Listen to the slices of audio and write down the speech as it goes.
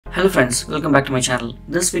Hello friends, welcome back to my channel.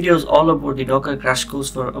 This video is all about the Docker crash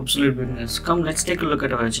course for absolute beginners. Come, let's take a look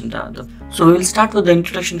at our agenda. So we will start with the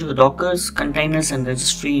introduction to the Dockers, containers and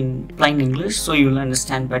registry in plain English so you will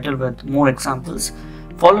understand better with more examples.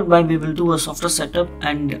 Followed by we will do a software setup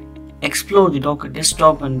and explore the Docker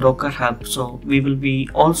desktop and Docker Hub. So we will be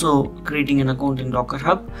also creating an account in Docker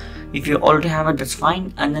Hub. If you already have it, that's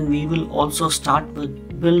fine. And then we will also start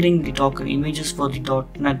with building the Docker images for the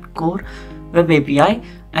 .NET Core Web API,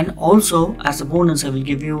 and also as a bonus I will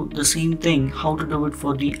give you the same thing, how to do it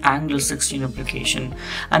for the Angular 16 application.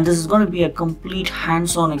 And this is going to be a complete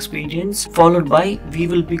hands-on experience, followed by we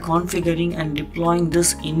will be configuring and deploying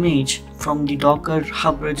this image from the Docker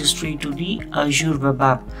Hub registry to the Azure Web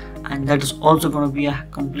App, and that is also going to be a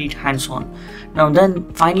complete hands-on. Now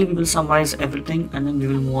then finally we will summarize everything and then we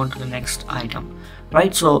will move on to the next item.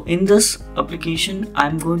 Right, so in this application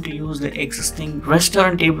I'm going to use the existing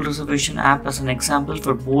restaurant table reservation app as an example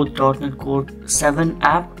for both .NET Core 7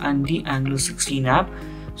 app and the Angular 16 app.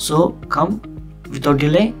 So come, without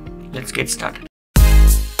delay, let's get started.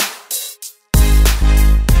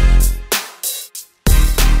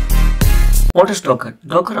 What is Docker?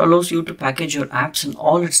 Docker allows you to package your apps and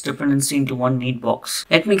all its dependency into one neat box.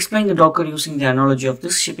 Let me explain the Docker using the analogy of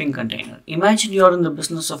this shipping container. Imagine you are in the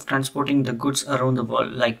business of transporting the goods around the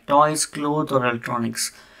world, like toys, clothes or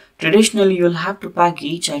electronics. Traditionally, you will have to pack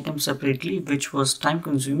each item separately, which was time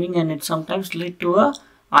consuming, and it sometimes led to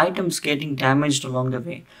items getting damaged along the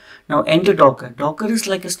way. Now enter Docker. Docker is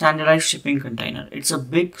like a standardized shipping container. It's a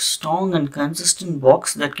big, strong and consistent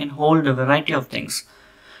box that can hold a variety of things.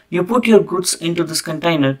 You put your goods into this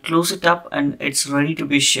container, close it up, and it's ready to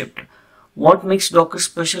be shipped. What makes Docker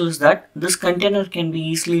special is that this container can be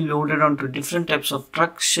easily loaded onto different types of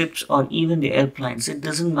trucks, ships, or even the airplanes. It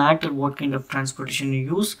doesn't matter what kind of transportation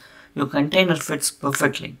you use, your container fits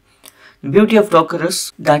perfectly. The beauty of Docker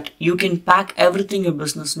is that you can pack everything your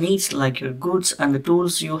business needs, like your goods and the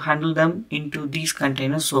tools you handle them, into these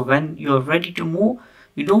containers. So when you're ready to move,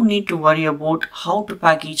 you don't need to worry about how to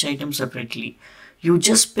pack each item separately. You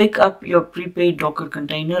just pick up your prepaid Docker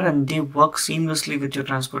container and they work seamlessly with your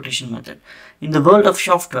transportation method. In the world of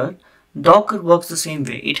software, Docker works the same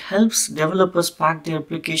way. It helps developers pack their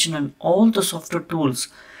application and all the software tools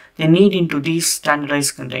they need into these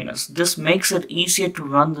standardized containers. This makes it easier to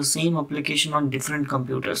run the same application on different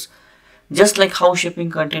computers. Just like how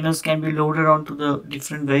shipping containers can be loaded onto the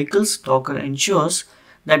different vehicles, Docker ensures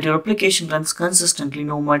that your application runs consistently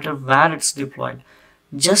no matter where it's deployed.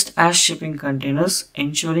 Just as shipping containers,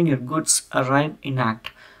 ensuring your goods arrive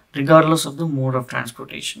intact, regardless of the mode of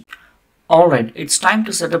transportation. Alright, it's time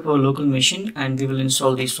to set up our local machine and we will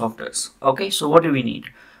install these softwares. Okay, so what do we need?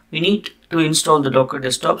 We need to install the Docker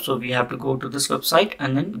desktop, so we have to go to this website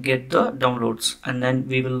and then get the downloads. And then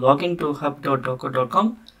we will log into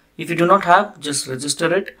hub.docker.com. If you do not have, just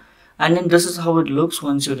register it. And then this is how it looks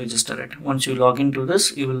once you register it. Once you log into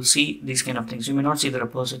this, you will see these kind of things. You may not see the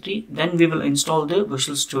repository. Then we will install the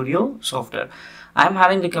Visual Studio software. I am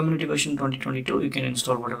having the community version 2022. You can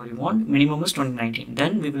install whatever you want. Minimum is 2019.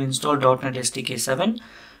 Then we will install .NET SDK 7.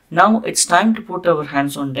 Now it's time to put our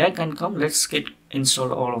hands on deck and come, let's get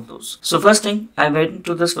installed all of those. So first thing, I went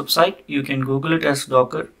to this website. You can Google it as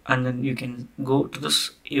Docker and then you can go to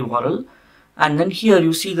this URL. And then here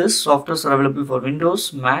you see this softwares are available for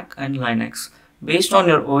Windows, Mac and Linux. Based on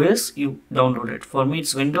your OS, you download it. For me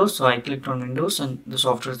it's Windows, so I clicked on Windows and the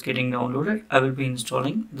software is getting downloaded. I will be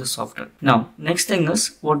installing this software. Now next thing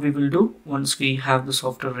is what we will do once we have the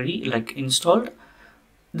software ready, like installed.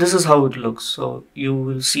 This is how it looks. So you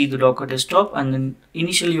will see the Docker desktop and then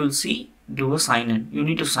initially you will see do a sign in. You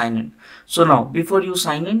need to sign in. So now before you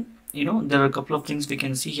sign in, there are a couple of things we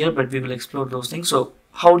can see here, but we will explore those things. So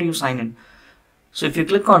how do you sign in? So if you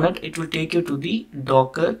click on it, it will take you to the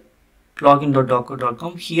Docker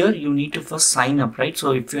login.docker.com. Here you need to first sign up, right?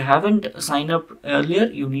 So if you haven't signed up earlier,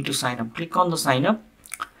 you need to sign up. Click on the sign up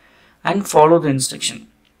and follow the instruction.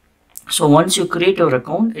 So once you create your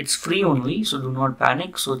account, it's free only, so do not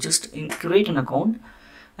panic. So just create an account,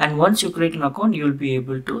 and once you create an account, you will be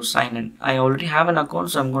able to sign in. I already have an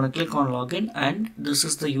account, so I'm going to click on login, and this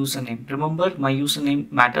is the username. Remember, my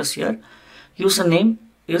username matters here. Username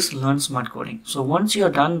is learn smart coding. So once you are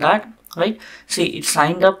done that, right, see it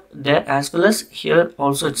signed up there as well as here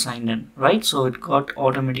also it's signed in, right? So it got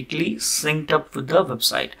automatically synced up with the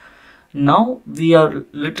website. Now we are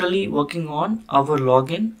literally working on our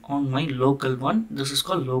login on my local one. This is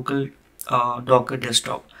called local Docker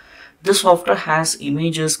desktop. This software has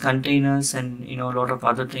images, containers and a lot of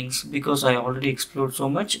other things. Because I already explored so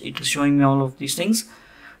much, it is showing me all of these things.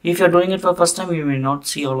 If you're doing it for first time, you may not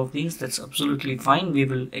see all of these. That's absolutely fine. We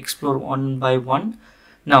will explore one by one.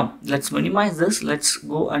 Now let's minimize this. Let's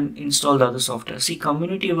go and install the other software. See,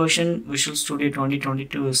 community version Visual Studio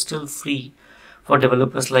 2022 is still free for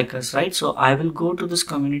developers like us, right? So I will go to this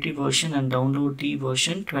community version and download the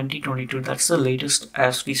version 2022. That's the latest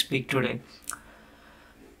as we speak today.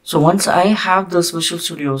 So once I have this Visual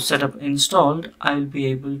Studio setup installed, I'll be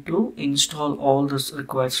able to install all this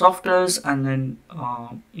required softwares and then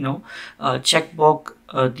check box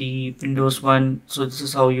the Windows one. So this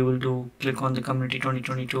is how you will do. Click on the community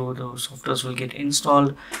 2022, the softwares will get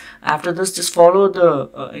installed. After this, just follow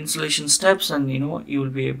the installation steps and you will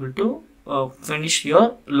be able to finish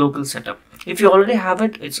your local setup. If you already have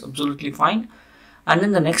it, it's absolutely fine. And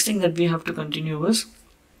then the next thing that we have to continue is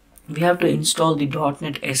we have to install the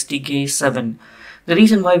 .NET SDK 7. The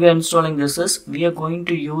reason why we are installing this is we are going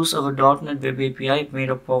to use our .NET Web API made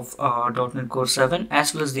up of .NET Core 7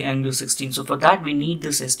 as well as the Angular 16. So for that we need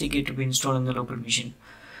this SDK to be installed in the local machine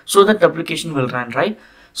so that the application will run, right?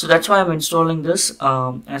 So that's why I'm installing this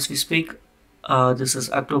as we speak. This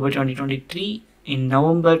is October 2023. In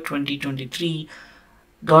November 2023,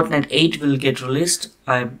 .NET 8 will get released.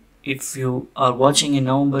 If you are watching in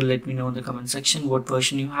November, let me know in the comment section what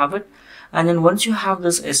version you have it. And then once you have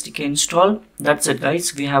this SDK installed, that's it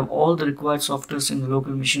guys. We have all the required softwares in the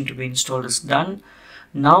local machine to be installed is done.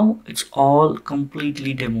 Now it's all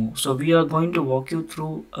completely demo. So we are going to walk you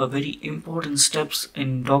through a very important steps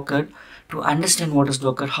in Docker to understand what is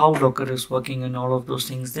Docker, how Docker is working and all of those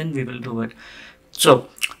things. Then we will do it. So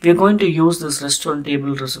we are going to use this restaurant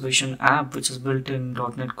table reservation app which is built in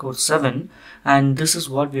 .NET Core 7, and this is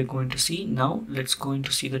what we are going to see. Now let's go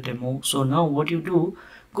into see the demo. So now what you do,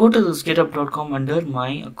 go to this github.com under my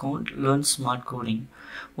account, learn smart coding.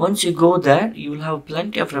 Once you go there, you will have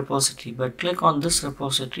plenty of repository, but click on this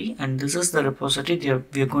repository and this is the repository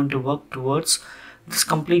that we are going to work towards this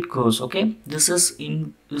complete course. Okay, this is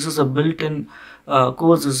a built-in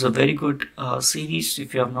course. This is a very good series.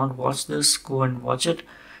 If you have not watched this, go and watch it.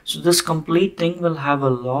 So this complete thing will have a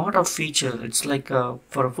lot of feature. It's like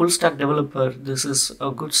for a full stack developer, this is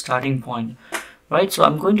a good starting point, right? So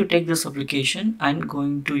I'm going to take this application and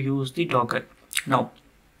going to use the Docker. Now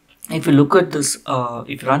if you look at this,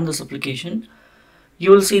 if you run this application, you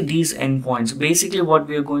will see these endpoints. Basically what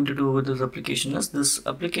we are going to do with this application is this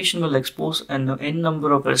application will expose an n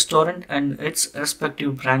number of restaurant and its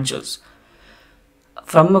respective branches.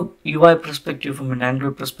 From a UI perspective, from an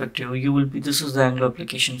Angular perspective, this is the Angular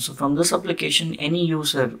application. So from this application, any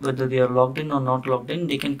user, whether they are logged in or not logged in,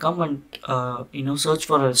 they can come and search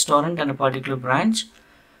for a restaurant and a particular branch,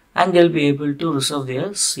 and they'll be able to reserve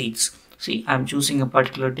their seats. See, I'm choosing a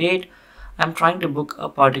particular date. I'm trying to book a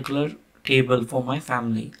particular table for my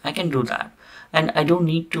family. I can do that, and I don't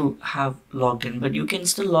need to have logged in, but you can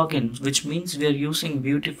still log in, which means we are using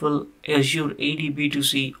beautiful Azure AD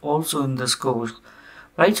B2C also in this course,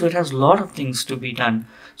 right? So it has a lot of things to be done.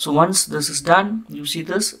 So once this is done, you see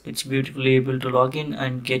this, it's beautifully able to log in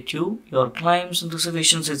and get you your claims and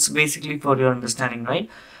reservations. It's basically for your understanding, right?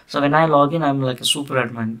 So when I log in, I'm like a super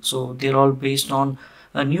admin. So they're all based on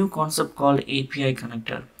a new concept called API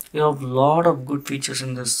connector. We have a lot of good features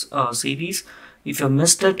in this series. If you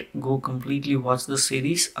missed it, go completely watch this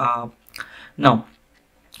series. Now,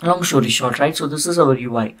 long story short, right? So this is our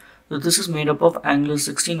UI. So this is made up of Angular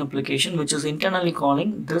 16 application, which is internally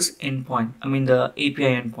calling this endpoint. I mean the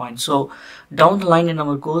API endpoint. So down the line in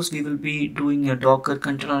our course, we will be doing a Docker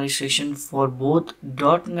containerization for both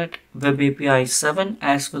 .NET Web API 7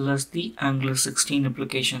 as well as the Angular 16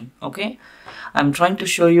 application. Okay. I'm trying to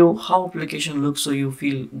show you how application looks so you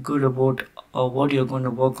feel good about what you're going to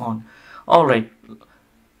work on. Alright,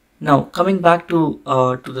 now coming back to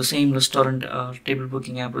the same restaurant table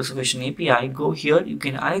booking app reservation API, go here. You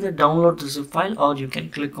can either download the zip file or you can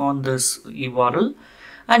click on this URL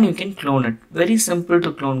and you can clone it. Very simple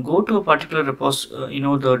to clone. Go to a particular repository,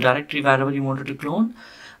 the directory wherever you wanted to clone,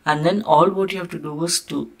 and then all what you have to do is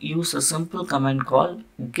to use a simple command called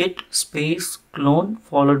git space clone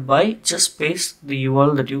followed by just paste the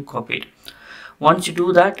URL that you copied. Once you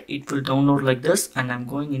do that, it will download like this, and I'm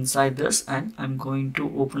going inside this and I'm going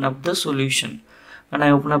to open up the solution. When I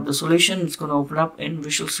open up the solution, it's going to open up in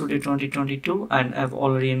Visual Studio 2022 and I've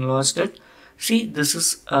already enlarged it. See, this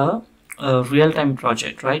is a real-time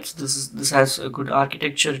project, right? So this has a good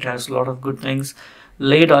architecture. It has a lot of good things.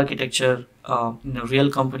 Laid architecture, in a real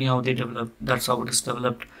company, how they develop, that's how it is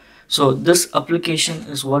developed. So this application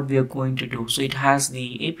is what we are going to do. So it has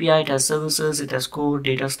the API, it has services, it has code,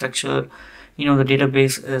 data structure. The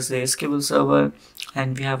database is the SQL server,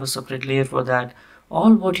 and we have a separate layer for that.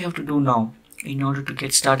 All what you have to do now in order to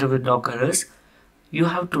get started with Docker is you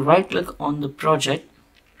have to right click on the project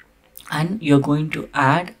and you're going to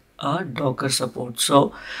add a Docker support.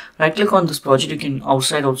 So right click on this project. You can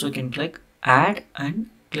outside also you can click add and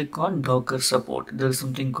click on Docker support. There is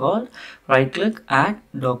something called right click add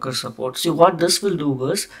Docker support. See what this will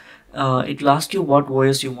do is it will ask you what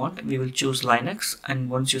OS you want. We will choose Linux, and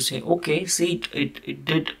once you say okay, see it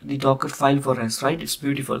did the Docker file for us, right? It's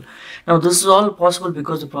beautiful. Now this is all possible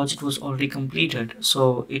because the project was already completed,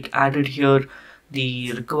 so it added here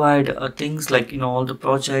the required things like all the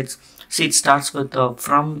projects. See, it starts with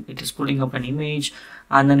from, it is pulling up an image,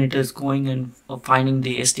 and then it is going and finding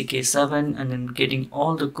the SDK7 and then getting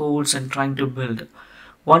all the codes and trying to build.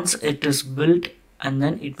 Once it is built, and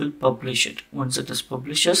then it will publish it. Once it is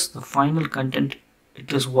publishes the final content,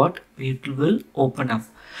 it is what it will open up.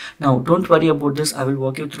 Now don't worry about this, I will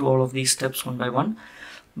walk you through all of these steps one by one.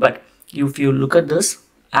 But if you look at this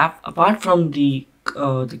app, apart from the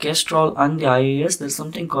Kestrel and the IIS, there's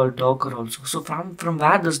something called Docker also. So from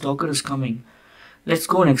where this Docker is coming, let's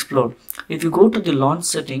go and explore. If you go to the launch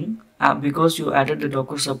setting, because you added the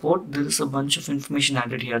Docker support, there is a bunch of information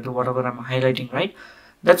added here to whatever I'm highlighting, right?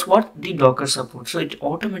 That's what the Docker supports. So it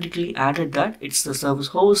automatically added that it's the service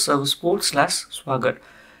host, service port / Swagger.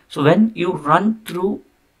 So when you run through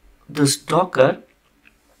this Docker,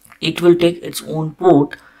 it will take its own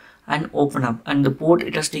port and open up, and the port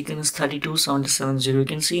it has taken is 32770. You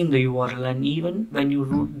can see in the URL, and even when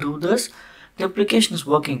you do this, the application is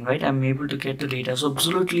working, right? I'm able to get the data, so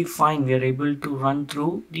absolutely fine. We are able to run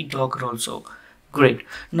through the Docker also. Great.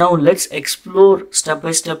 Now let's explore step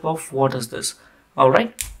by step of what is this.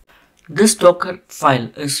 Alright, this Docker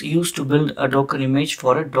file is used to build a Docker image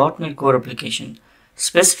for a .NET Core application,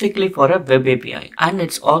 specifically for a web API, and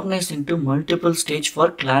it's organized into multiple stages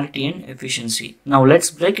for clarity and efficiency. Now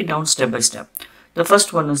let's break it down step by step. The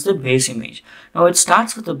first one is the base image. Now it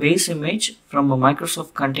starts with a base image from a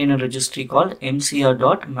Microsoft container registry called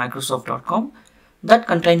mcr.microsoft.com that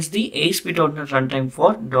contains the ASP.NET runtime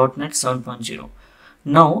for .NET 7.0.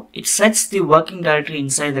 Now it sets the working directory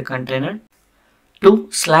inside the container to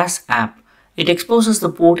 /app. It exposes the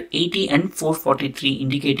port 80 and 443,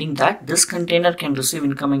 indicating that this container can receive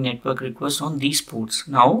incoming network requests on these ports.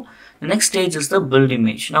 Now, the next stage is the build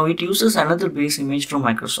image. Now, it uses another base image from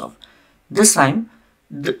Microsoft, this time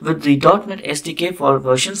with the .NET SDK for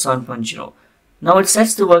version 7.0. Now, it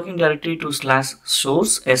sets the working directory to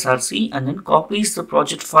 /source src and then copies the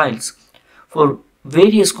project files for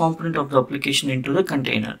various components of the application into the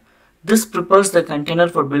container. This prepares the container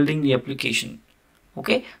for building the application.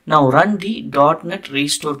 Okay, now run the .NET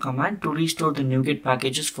restore command to restore the NuGet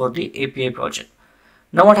packages for the API project.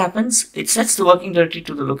 Now what happens? It sets the working directory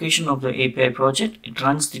to the location of the API project. It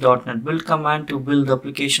runs the .NET build command to build the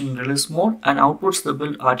application in release mode and outputs the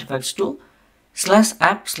build artifacts to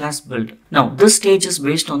 /app/build. Now this stage is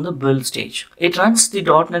based on the build stage. It runs the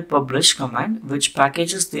 .NET publish command, which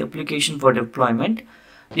packages the application for deployment.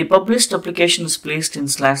 The published application is placed in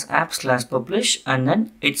 /app/publish, and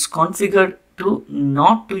then it's configured to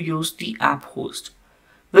not to use the app host,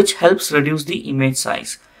 which helps reduce the image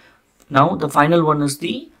size. Now the final one is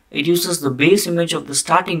it uses the base image of the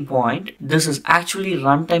starting point. This is actually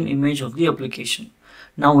runtime image of the application.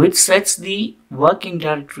 Now it sets the working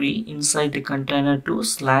directory inside the container to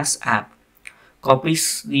 /app,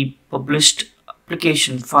 copies the published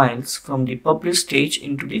application files from the published stage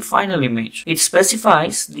into the final image. It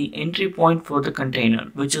specifies the entry point for the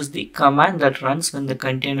container, which is the command that runs when the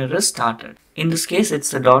container is started. In this case, it's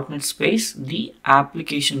the .NET space, the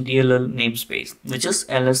application DLL namespace, which is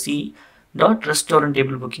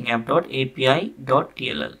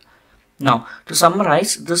lsc.restauranttableBookingApp.api.dll. Now, to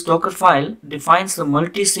summarize, this Docker file defines the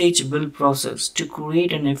multi-stage build process to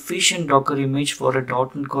create an efficient Docker image for a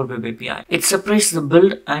 .NET Core Web API. It separates the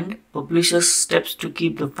build and publishes steps to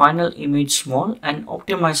keep the final image small and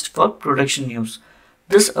optimized for production use.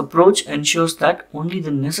 This approach ensures that only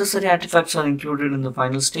the necessary artifacts are included in the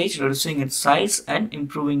final stage, reducing its size and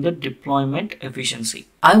improving the deployment efficiency.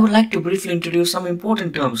 I would like to briefly introduce some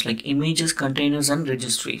important terms like images, containers, and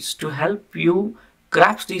registries. To help you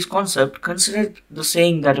grasp these concepts, consider the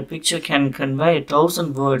saying that a picture can convey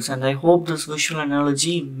 1,000 words, and I hope this visual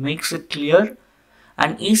analogy makes it clear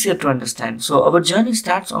and easier to understand. So our journey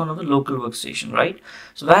starts on our local workstation, right?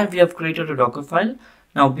 So where we have created a Docker file.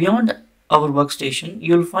 Now beyond our workstation,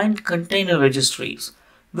 you'll find container registries,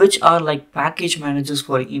 which are like package managers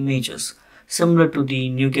for images, similar to the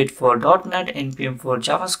NuGet for .NET, NPM for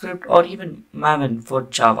JavaScript, or even Maven for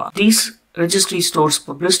Java. These registry stores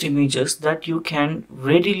published images that you can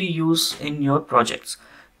readily use in your projects.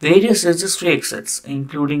 Various registry exits,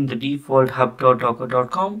 including the default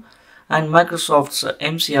hub.docker.com and Microsoft's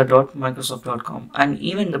mcr.microsoft.com, and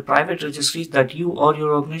even the private registries that you or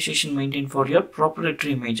your organization maintain for your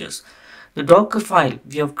proprietary images. The Docker file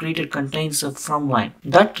we have created contains a from line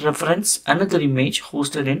that references another image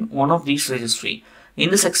hosted in one of these registries. In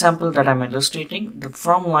this example that I'm illustrating, the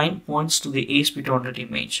from line points to the ASP.NET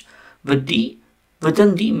image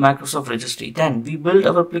within the Microsoft registry. Then we build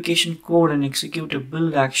our application code and execute a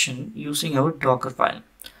build action using our Docker file.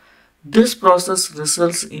 This process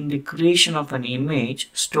results in the creation of an image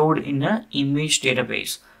stored in an image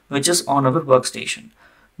database, which is on our workstation.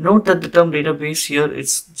 Note that the term database here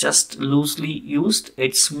is just loosely used.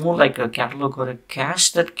 It's more like a catalog or a cache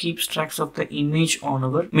that keeps tracks of the image on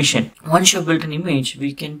our machine. Once you've built an image,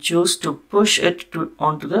 we can choose to push it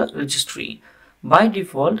onto the registry. By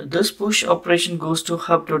default, this push operation goes to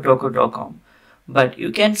hub.docker.com, but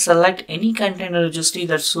you can select any container registry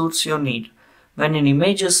that suits your need. When an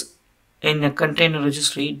image is in a container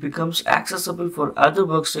registry, it becomes accessible for other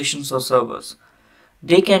workstations or servers.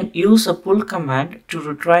 They can use a pull command to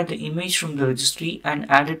retrieve the image from the registry and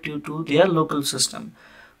add it to their local system.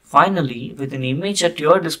 Finally, with an image at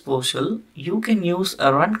your disposal, you can use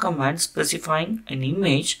a run command specifying an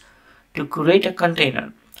image to create a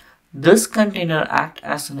container. This container acts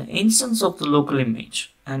as an instance of the local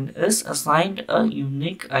image and is assigned a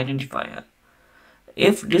unique identifier.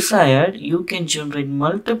 If desired, you can generate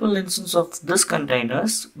multiple instances of these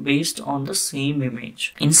containers based on the same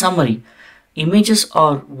image. In summary, images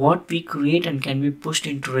are what we create and can be pushed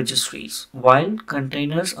into registries, while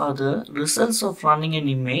containers are the results of running an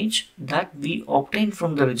image that we obtain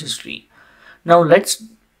from the registry. Now let's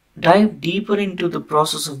dive deeper into the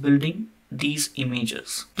process of building these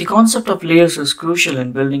images. The concept of layers is crucial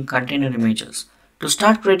in building container images. To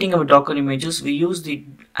start creating our Docker images, we use the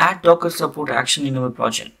add Docker support action in our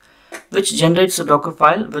project, which generates a Docker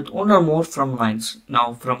file with one or more from lines.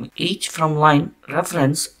 Now, from each from line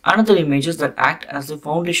reference another images that act as the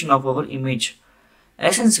foundation of our image.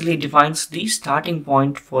 Essentially defines the starting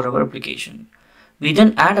point for our application. We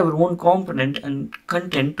then add our own component and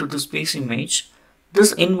content to this base image.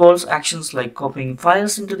 This involves actions like copying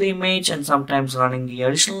files into the image and sometimes running the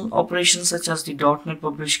additional operations such as the .NET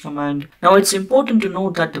publish command. Now it's important to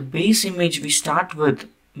note that the base image we start with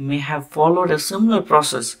may have followed a similar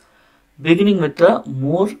process, beginning with a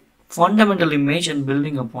more fundamental image and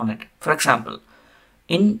building upon it. For example,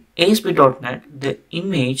 in ASP.NET, the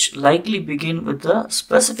image likely began with a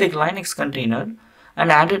specific Linux container and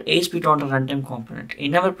added ASP.NET runtime component.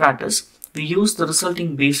 In our practice, we use the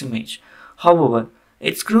resulting base image. However,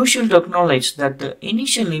 it's crucial to acknowledge that the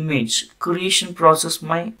initial image creation process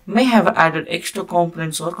may have added extra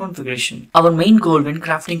components or configuration. Our main goal when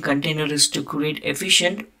crafting container is to create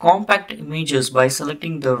efficient, compact images by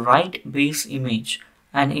selecting the right base image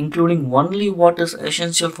and including only what is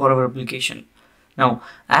essential for our application. Now,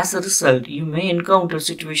 as a result, you may encounter a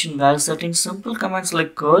situation where certain simple commands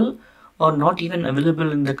like curl are not even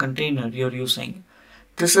available in the container you're using.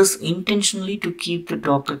 This is intentionally to keep the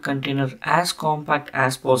Docker container as compact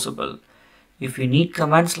as possible. If you need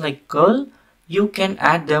commands like curl, you can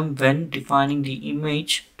add them when defining the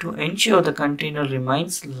image to ensure the container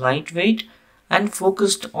remains lightweight and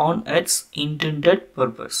focused on its intended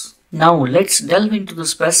purpose. Now let's delve into the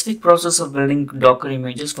specific process of building Docker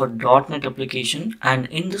images for .NET application, and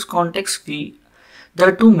in this context there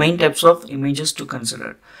are two main types of images to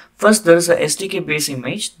consider. First, there is a SDK based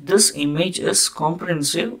image. This image is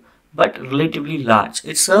comprehensive but relatively large.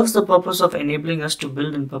 It serves the purpose of enabling us to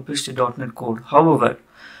build and publish the .NET code. However,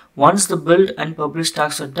 once the build and publish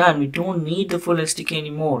tasks are done, we don't need the full SDK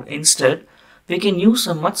anymore. Instead, we can use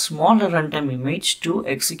a much smaller runtime image to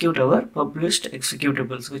execute our published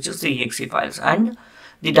executables, which is the exe files, and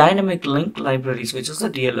the dynamic link libraries, which is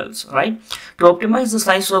the DLLs, right? To optimize the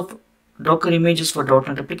size of Docker images for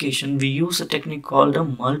 .NET application, we use a technique called a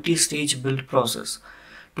multi-stage build process.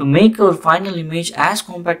 To make our final image as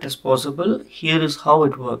compact as possible, here is how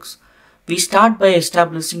it works. We start by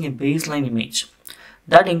establishing a baseline image.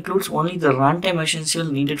 That includes only the runtime essential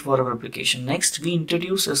needed for our application. Next, we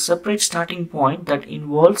introduce a separate starting point that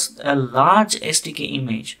involves a large SDK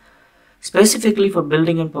image, specifically for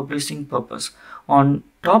building and publishing purpose. On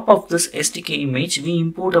top of this SDK image, we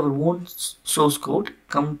import our own source code,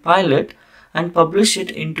 compile it, and publish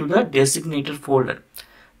it into the designated folder.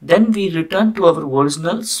 Then we return to our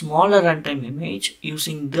original smaller runtime image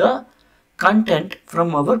using the content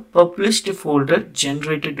from our published folder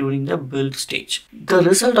generated during the build stage. The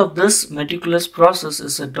result of this meticulous process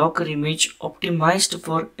is a Docker image optimized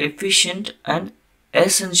for efficient and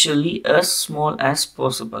essentially as small as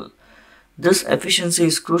possible. This efficiency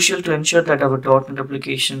is crucial to ensure that our .NET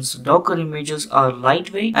applications Docker images are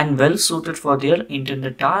lightweight and well suited for their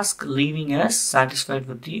intended task, leaving us satisfied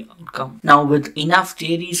with the outcome. Now, with enough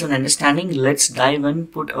theories and understanding, let's dive in,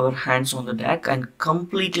 put our hands on the deck, and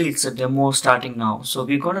completely it's a demo starting now. So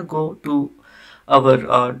we're gonna go to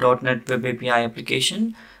our .NET Web API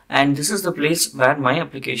application, and this is the place where my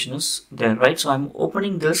application is there, right? So I'm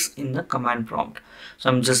opening this in the command prompt. So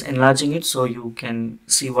I'm just enlarging it so you can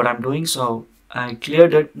see what I'm doing. So I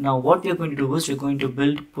cleared it. Now what we're going to do is we're going to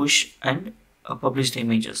build, push, and publish the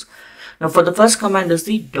images. Now for the first command is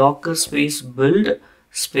the docker space build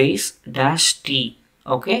space -t,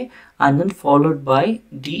 okay, and then followed by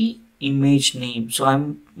the image name. So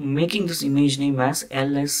I'm making this image name as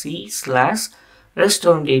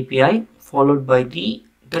lsc/restaurant API followed by the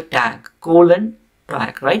tag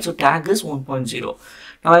 :tag, right? So tag is 1.0.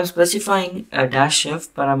 Now I'm specifying a -f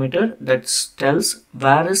parameter that tells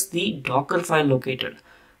where is the Docker file located.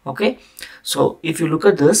 Okay, so if you look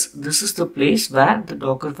at this, this is the place where the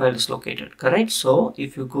Docker file is located, correct? So if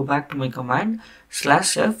you go back to my command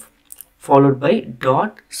 /f followed by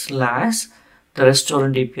the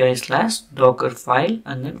restaurant API /docker file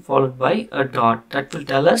and then followed by a dot, that will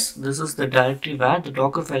tell us this is the directory where the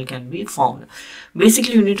Docker file can be found.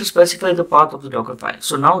 Basically you need to specify the path of the Docker file.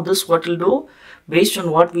 So now this what will do, based on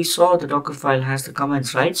what we saw, the Docker file has the comments,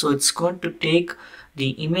 right? So it's going to take the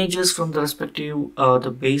images from the respective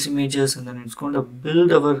the base images, and then it's going to build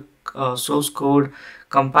our source code,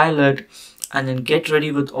 compile it, and then get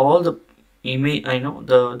ready with all the image,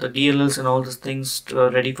 the DLLs and all these things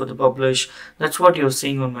ready for the publish. That's what you're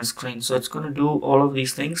seeing on my screen. So it's going to do all of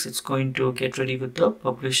these things. It's going to get ready with the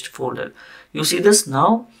published folder. You see this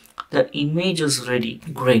now, the image is ready.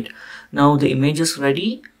 Great. Now the image is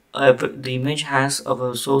ready. The image has our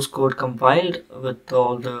source code compiled with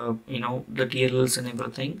all the the DLLs and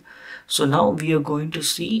everything. So now we are going to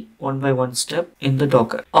see one by one step in the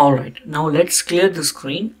Docker. Alright, now let's clear the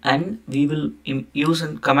screen and we will use a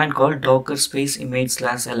command called docker space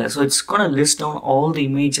image/ls. So it's gonna list down all the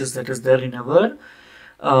images that is there in our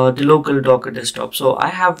the local Docker desktop. So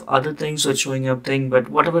I have other things, so it's showing up thing, but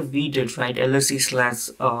whatever we did, right,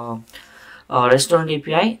 lsc/restaurant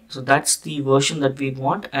API, so that's the version that we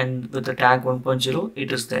want, and with the tag 1.0 it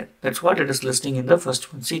is there. That's what it is listing in the first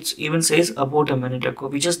one. See, it even says about a minute ago.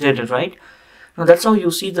 We just did it, right? Now that's how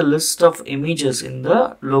you see the list of images in the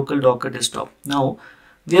local Docker desktop. Now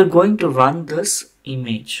we are going to run this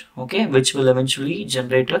image, okay, which will eventually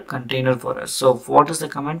generate a container for us. So what is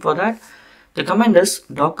the command for that? The command is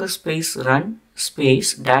docker space run space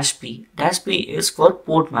 -p. -p is for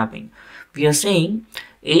port mapping. We are saying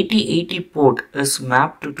 8080 port is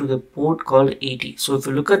mapped to the port called 80. So if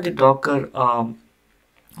you look at the Docker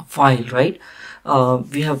file, right,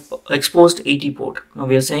 we have exposed 80 port. Now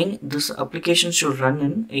we are saying this application should run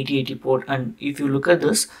in 8080 port, and if you look at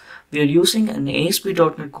this, we are using an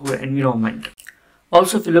ASP.NET Core environment.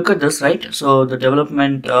 Also, if you look at this, right, so the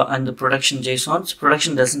development and the production JSONs,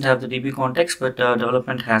 production doesn't have the DB context, but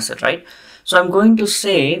development has it, right? So I'm going to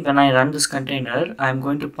say, when I run this container, I'm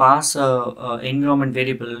going to pass a environment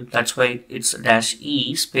variable. That's why it's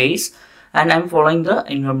 -e space, and I'm following the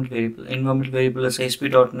environment variable. Environment variable is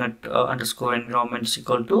ASP.NET underscore environment is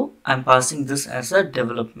equal to, I'm passing this as a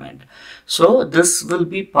development. So this will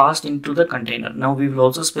be passed into the container. Now we will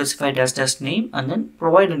also specify --name and then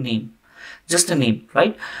provide a name. Just a name,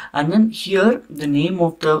 right? And then here the name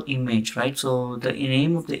of the image, right? So the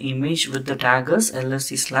name of the image with the tag is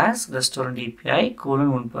lsc/restaurant API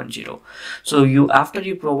 :1.0. So after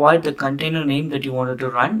you provide the container name that you wanted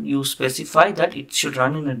to run, you specify that it should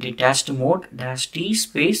run in a detached mode -t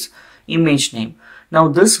space image name. Now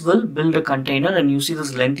this will build a container, and you see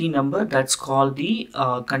this lengthy number, that's called the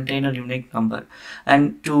container unique number. And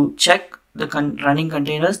to check the running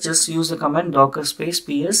containers, just use the command docker space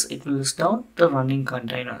ps. It will list down the running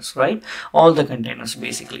containers, right? All the containers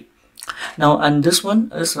basically. Now, and this one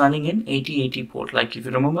is running in 8080 port. Like if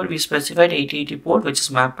you remember, we specified 8080 port, which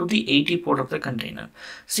is mapped to the 80 port of the container.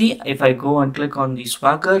 See, if I go and click on the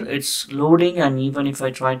Swagger, it's loading, and even if I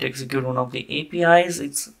try to execute one of the APIs,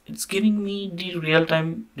 it's giving me the real-time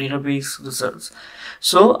database results.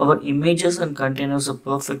 So our images and containers are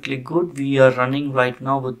perfectly good. We are running right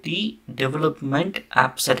now with the development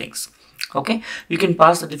app settings. Okay, you can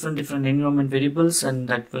pass the different environment variables, and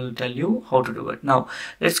that will tell you how to do it. Now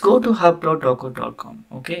let's go to hub.docker.com.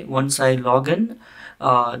 okay, once I log in,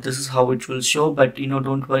 this is how it will show, but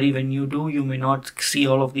don't worry, when you do, you may not see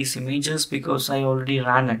all of these images because I already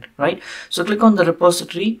ran it, right? So click on the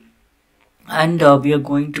repository, and we are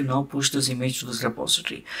going to now push this image to this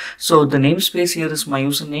repository. So the namespace here is my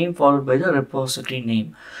username followed by the repository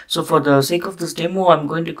name. So for the sake of this demo, I'm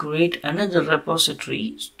going to create another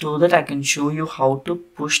repository so that I can show you how to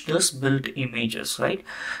push this built images, right?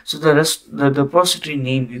 So the repository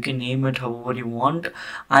name, you can name it however you want.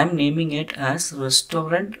 I'm naming it as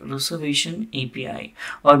restaurant reservation API,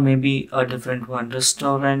 or maybe a different one,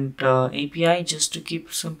 restaurant API, just to keep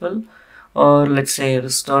it simple, or let's say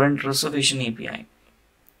restaurant reservation API.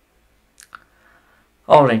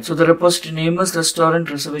 Alright, so the repository name is restaurant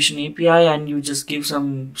reservation API, and you just give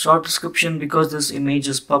some short description because this image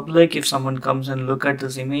is public. If someone comes and look at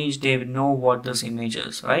this image, they will know what this image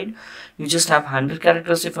is, right? You just have 100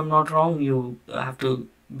 characters if I'm not wrong. You have to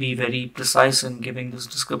be very precise in giving this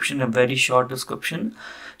description, a very short description.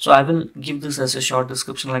 So I will give this as a short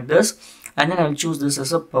description like this, and then I'll choose this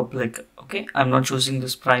as a public. Okay, I'm not choosing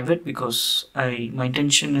this private because my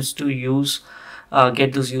intention is to use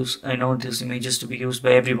get this these images to be used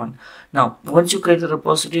by everyone. Now once you create the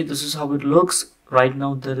repository, this is how it looks. Right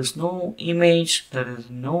now there is no image, there is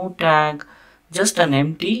no tag, just an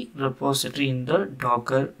empty repository in the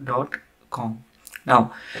docker.com.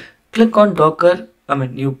 Now click on Docker.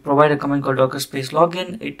 You provide a command called docker space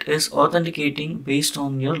login. It is authenticating based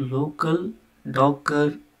on your local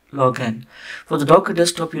Docker login. For the Docker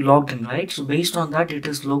desktop, you logged in, right? So based on that, it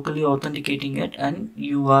is locally authenticating it, and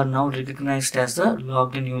you are now recognized as the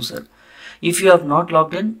logged in user. If you have not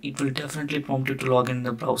logged in, it will definitely prompt you to log in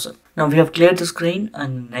the browser. Now we have cleared the screen,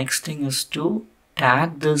 and next thing is to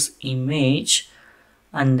tag this image,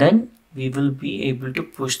 and then we will be able to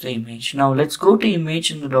push the image. Now let's go to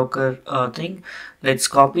image in the Docker thing. Let's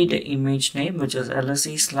copy the image name, which is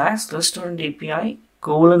lse/restaurant API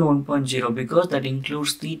colon 1.0, because that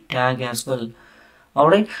includes the tag as well.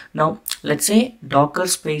 Alright, now let's say docker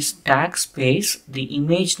space tag space the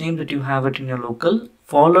image name that you have it in your local,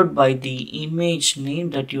 followed by the image name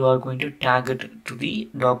that you are going to tag it to the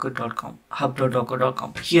docker.com,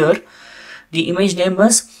 hub.docker.com. Here the image name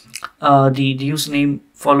is the username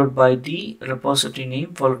followed by the repository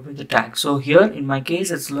name followed by the tag. So here in my case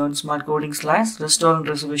it's learn smart coding / restaurant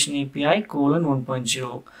reservation API colon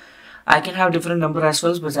 1.0. I can have different number as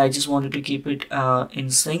well, but I just wanted to keep it in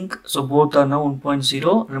sync. So both are now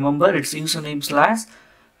 1.0. Remember, it's username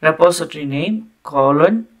 / repository name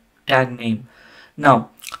colon tag name. Now,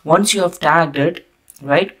 once you have tagged it,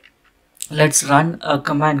 right, let's run a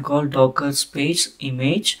command called docker space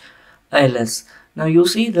image ls. Now you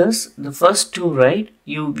see this, the first two, right,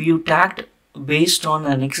 you tagged based on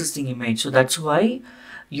an existing image. So that's why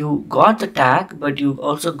you got the tag, but you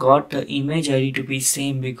also got the image ID to be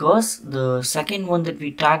same, because the second one that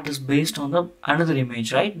we tagged is based on the another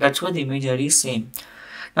image, right? That's why the image ID is same.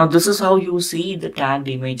 Now this is how you see the tagged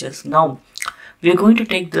images. Now we are going to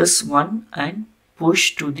take this one and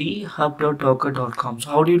push to the hub.docker.com. So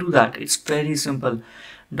how do you do that? It's very simple.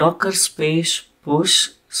 Docker space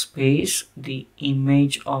push space the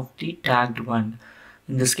image of the tagged one.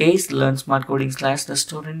 In this case, learn smart coding /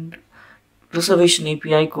 restaurant reservation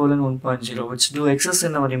API colon 1.0, which do exist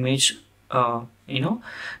in our image.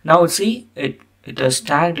 Now see it has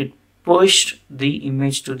tagged, it pushed the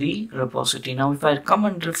image to the repository. Now if I come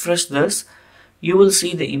and refresh this, you will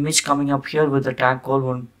see the image coming up here with the tag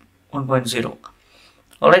called 1.0.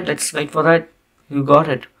 Alright, let's wait for that. You got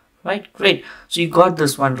it, right? Great. So you got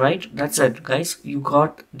this one, right? That's it, guys. You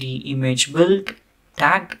got the image built,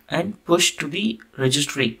 tagged, and pushed to the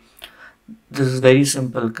registry. This is very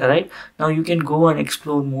simple, correct? Now you can go and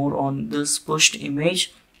explore more on this pushed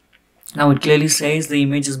image. Now it clearly says the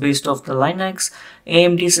image is based off the Linux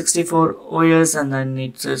AMD 64 OS, and then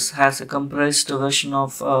it has a compressed version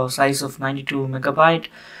of size of 92 megabyte,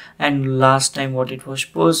 and last time what it was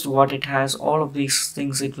pushed, what it has, all of these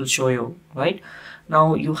things it will show you, right?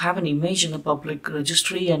 Now you have an image in a public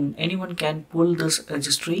registry, and anyone can pull this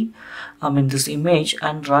registry, this image,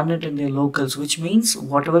 and run it in their locals, which means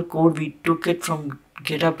whatever code we took it from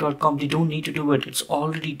github.com, they don't need to do it. It's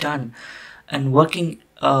already done and working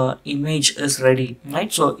image is ready,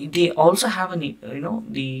 right? So they also have an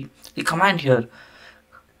the command here,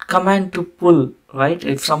 command to pull, right?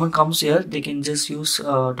 If someone comes here, they can just use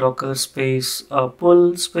docker space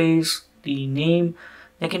pull space the name,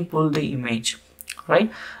 they can pull the image,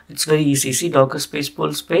 right? It's very easy. See, docker space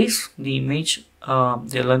pull space the image,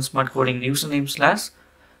 they learn smart coding username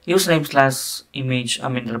 / image,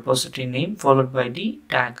 repository name followed by the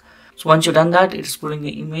tag. So once you've done that, it's pulling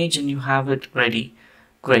the image and you have it ready.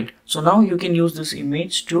 Great. So now you can use this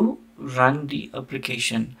image to run the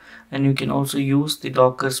application. and you can also use the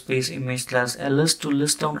docker space image slash ls to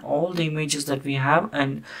list down all the images that we have,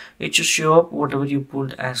 and it should show up whatever you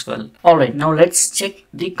pulled as well. Alright, now let's check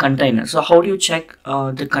the container. So how do you check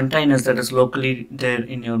the containers that is locally there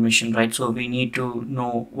in your machine, right? So we need to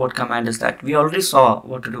know what command is that. We already saw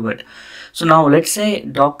what to do it. So now let's say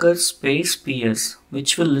docker space ps,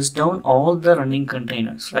 which will list down all the running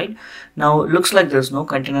containers, right? Now it looks like there's no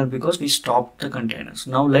container because we stopped the containers.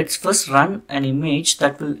 Now let's first run an image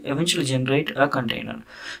that will eventually generate a container.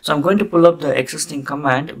 So I'm going to pull up the existing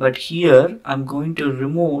command, but here I'm going to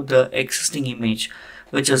remove the existing image,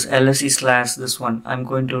 which is lse slash this one. I'm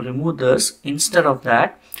going to remove this. Instead of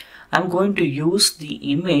that, I'm going to use the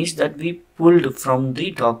image that we pulled from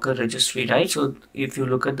the Docker registry, right? So if you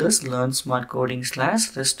look at this, learn smart coding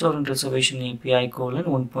slash restaurant reservation API colon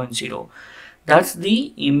 1.0. That's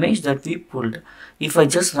the image that we pulled. If I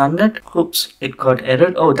just run it, oops, it got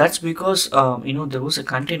errored. Oh, that's because there was a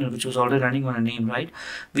container which was already running on a name, right?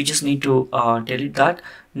 We just need to delete that.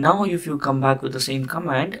 Now if you come back with the same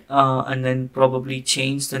command and then probably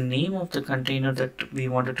change the name of the container that we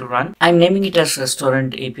wanted to run. I'm naming it as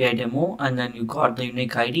restaurant API demo, and then you got the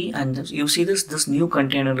unique ID, and you see this new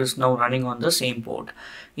container is now running on the same port.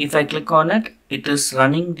 If I click on it, it is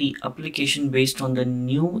running the application based on the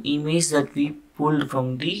new image that we pulled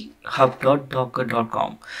from the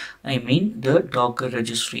hub.docker.com. I mean the Docker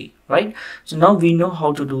registry, right? So now we know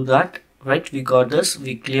how to do that, right? We got this,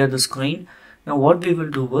 we clear the screen. Now what we will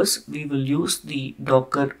do is we will use the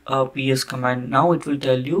docker ps command. Now it will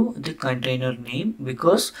tell you the container name,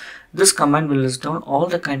 because this command will list down all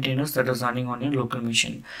the containers that is running on your local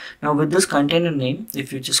machine. Now with this container name,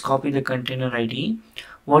 if you just copy the container ID,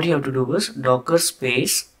 what you have to do is docker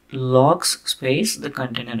space logs space the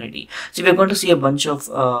container ID. So we're going to see a bunch of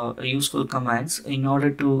useful commands. In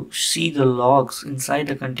order to see the logs inside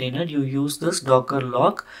the container, you use this docker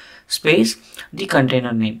log space the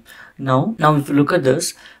container name. Now if you look at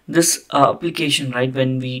this application, right,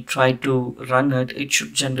 when we try to run it, it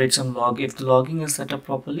should generate some log. If the logging is set up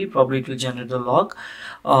properly, probably it will generate the log.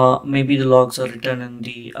 Maybe the logs are written in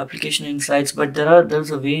the application insights, but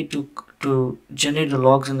there's a way to generate the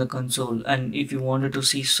logs in the console. And if you wanted to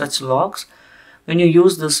see such logs, when you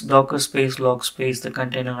use this docker space log space the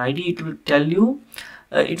container ID, it will tell you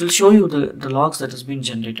it will show you the logs that has been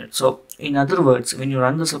generated. So in other words, when you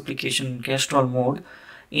run this application in Castrol mode,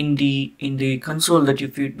 in the console, that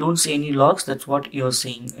if you don't see any logs, that's what you're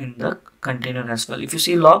seeing in the container as well. If you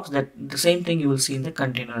see logs, that the same thing you will see in the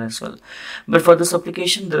container as well. But for this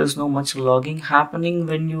application, there is no much logging happening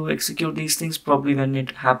when you execute these things. Probably when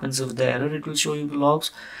it happens with the error, it will show you the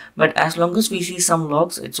logs, but as long as we see some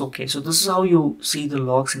logs, it's okay. So this is how you see the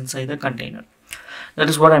logs inside the container. That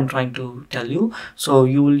is what I'm trying to tell you. So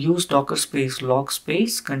you will use docker space log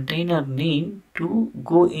space container name to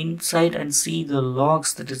go inside and see the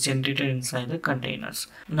logs that is generated inside the containers.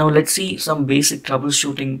 Now let's see some basic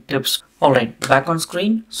troubleshooting tips. Alright, back on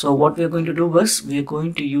screen. So what we are going to do is we are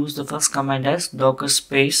going to use the first command as docker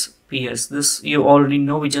space ps. This you already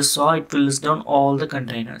know, we just saw it will list down all the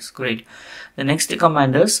containers. Great. The next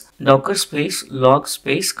command is docker space log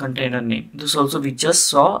space container name. This also we just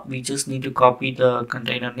saw. We just need to copy the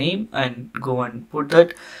container name and go and put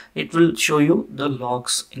that. It will show you the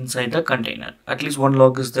logs inside the container. At least one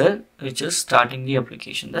log is there, which is starting the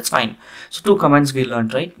application. That's fine. So two commands we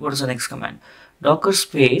learned, right? What is the next command? Docker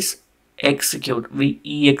space execute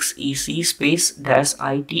exec space dash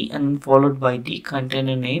it and followed by the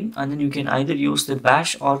container name, and then you can either use the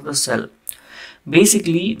bash or the shell.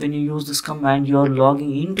 Basically, when you use this command, you're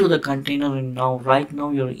logging into the container, and right now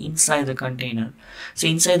you're inside the container. So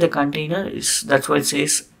inside the container is, that's why it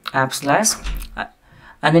says app slash,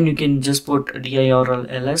 and then you can just put dir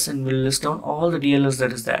ls and we'll list down all the DLLs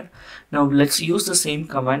that is there. Now let's use the same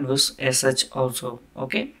command with sh also.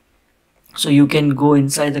 Okay, so you can go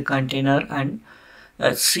inside the container and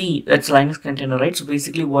see, that's Linux container, right? So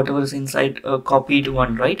basically whatever is inside copied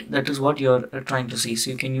one, right, that is what you're trying to see.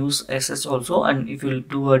 So you can use sh also, and if you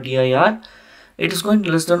do a dir, it is going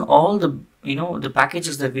to list down all the the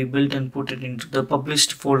packages that we built and put it into the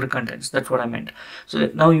published folder contents. That's what I meant. So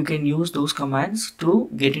now you can use those commands to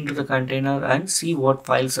get into the container and see what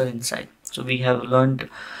files are inside. So we have learned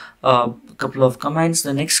a couple of commands.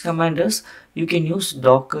 The next command is you can use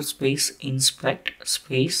docker space inspect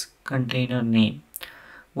space container name.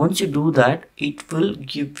 Once you do that, it will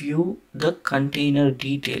give you the container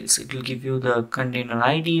details. It will give you the container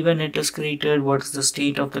ID when it is created, what is the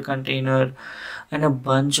state of the container, and a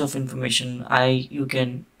bunch of information. You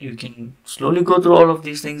can slowly go through all of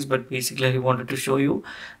these things, but basically I wanted to show you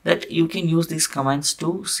that you can use these commands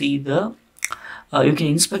to see the you can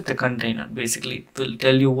inspect the container. Basically, it will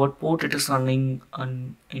tell you what port it is running,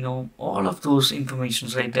 and all of those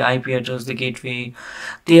informations, right? The IP address, the gateway,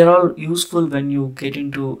 they are all useful when you get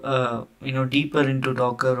into deeper into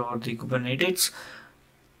Docker or the Kubernetes.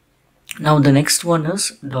 Now the next one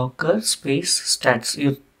is Docker space stats.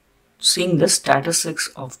 You're seeing the statistics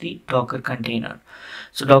of the Docker container.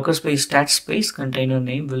 So Docker space stats space container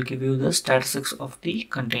name will give you the statistics of the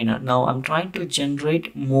container. Now I'm trying to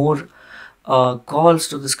generate more calls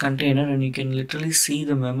to this container, and you can literally see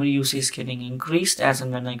the memory usage getting increased as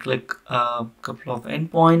and when I click a couple of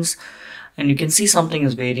endpoints, and you can see something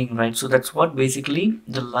is varying, right? So that's what basically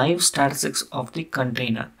the live statistics of the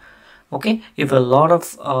container. Okay, if a lot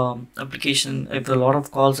of if a lot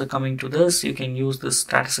of calls are coming to this, you can use the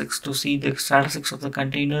statistics to see the statistics of the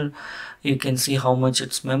container. You can see how much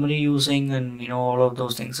it's memory using, and all of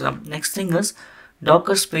those things. Next thing is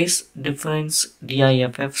Docker space difference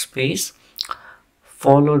diff space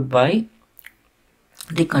followed by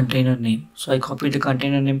the container name. So I copied the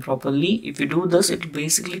container name properly. If you do this, it will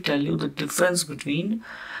basically tell you the difference between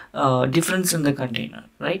difference in the container,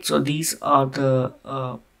 right? So these are the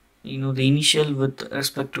the initial with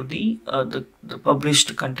respect to the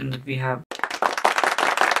published content that we have.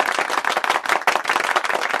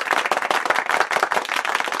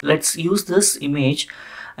 Let's use this image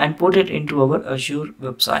and put it into our Azure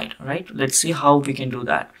website, right? Let's see how we can do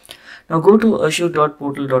that. Now go to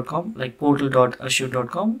azure.portal.com, like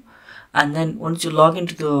portal.azure.com, and then once you log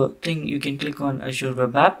into the thing, you can click on Azure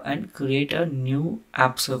Web App and create a new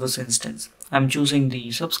app service instance. I'm choosing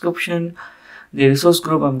the subscription. The resource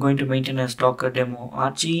group I'm going to maintain as Docker demo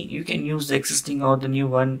RG. You can use the existing or the new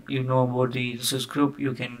one. You know about the resource group.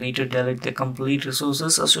 You can later delete the complete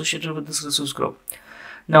resources associated with this resource group.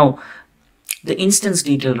 Now, the instance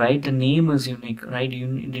detail, right? The name is unique, right?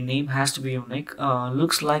 The name has to be unique.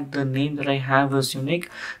 Looks like the name that I have is unique.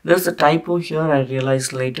 There's a typo here. I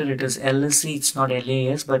realized later it is LSC. It's not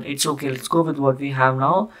LAS, but it's okay. Let's go with what we have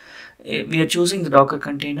now. We are choosing the Docker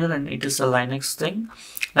container, and it is a Linux thing.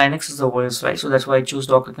 Linux is the OS, right? So that's why I choose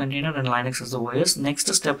Docker container, and Linux is the OS.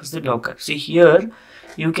 Next step is the Docker. See here,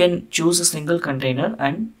 you can choose a single container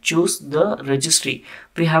and choose the registry.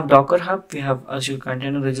 We have Docker Hub, we have Azure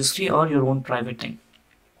Container Registry, or your own private thing.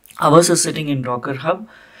 Ours is sitting in Docker Hub.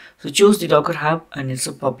 So choose the Docker Hub, and it's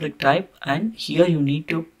a public type, and here you need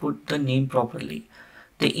to put the name properly,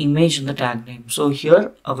 the image and the tag name. So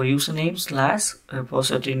here our username /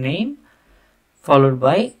 repository name followed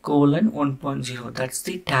by :1.0. That's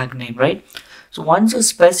the tag name, right? So once you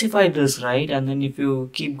specify this, right, and then if you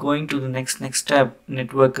keep going to the next step,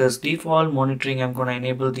 network as default monitoring, I'm going to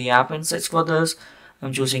enable the app insights for this.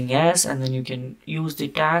 I'm choosing yes, and then you can use the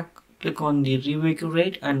tag, click on the review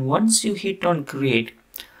curate, and once you hit on create,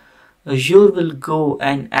 Azure will go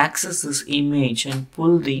and access this image and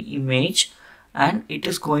pull the image, and it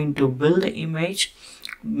is going to build the image.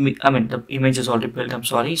 I mean, the image is already built, I'm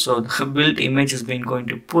sorry. So the built image is being going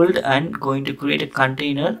to pulled and going to create a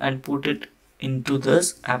container and put it into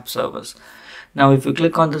this app service. Now if you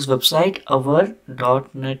click on this website, our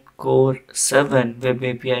 .NET Core 7 web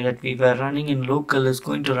API that we were running in local is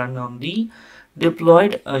going to run on the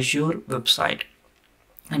deployed Azure website.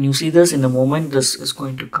 And you see this in a moment, this is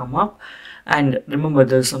going to come up. And remember,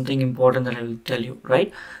 there's something important that I will tell you,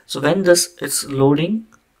 right? So when this is loading,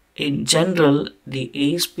 in general, the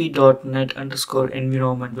ASP.NET _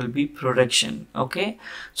 environment will be production. Okay,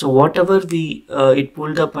 so whatever we it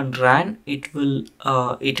pulled up and ran, it will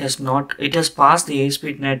it has passed the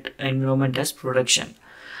ASP.NET environment as production.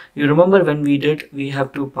 You remember when we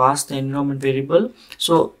have to pass the environment variable.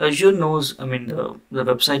 So Azure knows, I mean the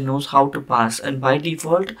website knows how to pass, and by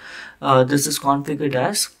default this is configured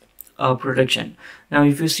as production. Now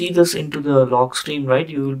if you see this into the log stream, right,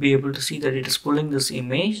 you will be able to see that it is pulling this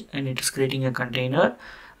image and it is creating a container,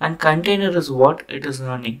 and container is what it is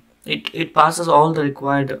running. It passes all the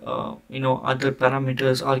required other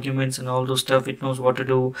parameters, arguments, and all those stuff. It knows what to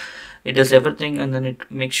do. It does everything, and then it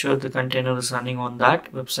makes sure the container is running on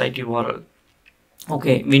that website URL.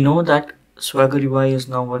 Okay, we know that Swagger UI is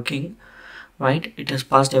now working, right? It has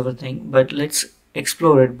passed everything, but let's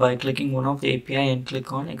explore it by clicking one of the API and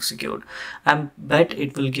click on execute. I bet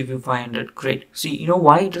it will give you 500. Great. See, you know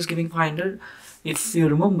why it is giving 500? If you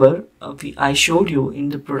remember, I showed you in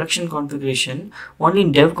the production configuration, only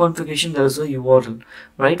in dev configuration there is a URL,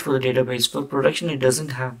 right, for the database. For production it doesn't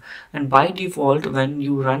have, and by default when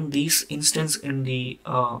you run these instance in the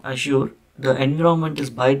Azure, the environment is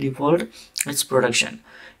by default it's production.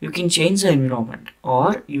 You can change the environment,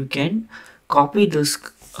 or you can copy this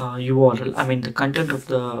URL, I mean the content of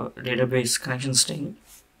the database connection string,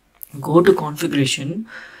 go to configuration,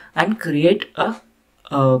 and create a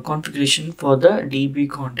configuration for the DB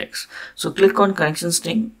context. So click on connection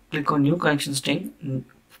string, click on new connection string,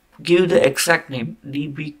 give the exact name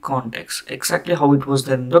DB context, exactly how it was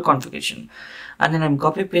there in the configuration, and then I'm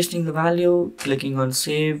copy pasting the value, clicking on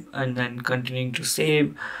save, and then continuing to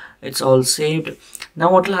save. It's all saved.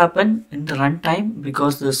 Now what will happen in the runtime,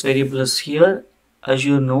 because this variable is here,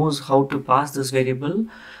 Azure knows how to pass this variable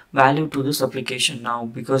value to this application. Now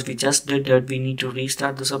because we just did that, we need to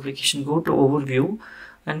restart this application. Go to overview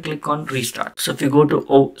and click on restart. So if you go to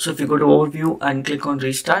overview and click on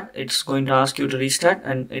restart, it's going to ask you to restart,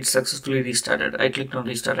 and it's successfully restarted. I clicked on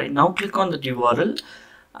restart. Right now click on the URL,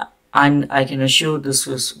 and I can assure this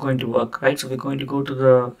is going to work, right? So we're going to go to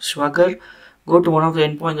the Swagger, go to one of the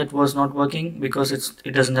endpoint that was not working because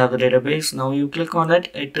it doesn't have the database. Now you click on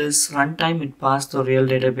it, it is runtime, it passed the real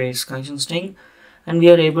database connection string, and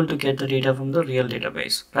we are able to get the data from the real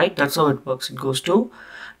database, right? That's how it works. It goes to,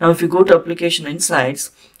 now if you go to application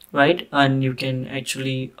insights, right, and you can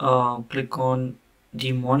actually click on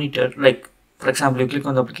the monitor, like for example you click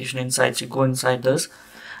on the application insights, you go inside this,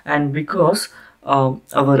 and because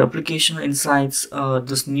our application insights,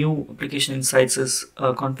 this new application insights is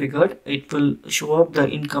configured, it will show up the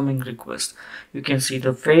incoming request. You can see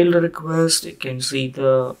the failed request, you can see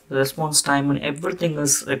the response time, and everything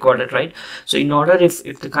is recorded, right? So in order, if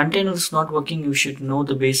the container is not working, you should know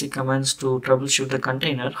the basic commands to troubleshoot the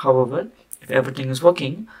container. However, if everything is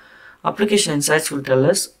working, application insights will tell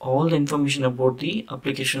us all the information about the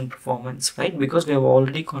application performance, right? Because we have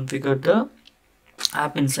already configured the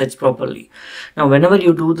app insights properly. Now whenever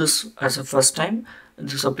you do this as a first time,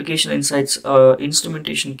 this application insights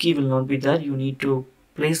instrumentation key will not be there. You need to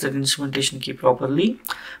place that instrumentation key properly,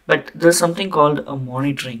 but there's something called a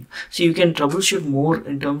monitoring, so you can troubleshoot more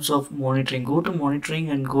in terms of monitoring. Go to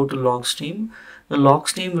monitoring and go to log stream. The log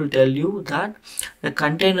stream will tell you that the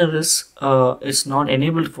container is not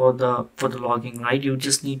enabled for the logging, right? You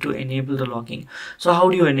just need to enable the logging. So how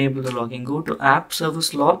do you enable the logging? Go to app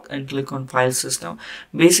service log and click on file system.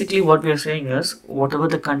 Basically what we are saying is, whatever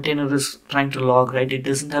the container is trying to log, right, it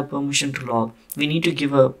doesn't have permission to log. We need to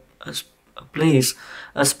give a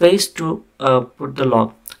space to put the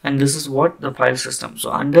log, and this is what the file system.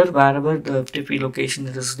 So under wherever the FTP location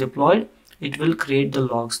is deployed, it will create the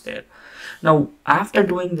logs there. Now after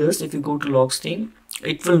doing this, if you go to log stream,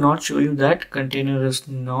 it will not show you that container is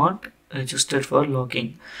not registered for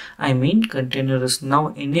logging. I mean container is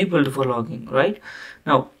now enabled for logging, right?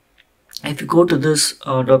 Now if you go to this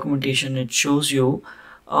documentation, it shows you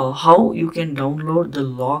how you can download the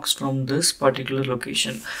logs from this particular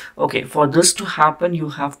location. Okay, for this to happen, you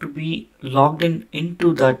have to be logged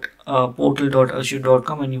into that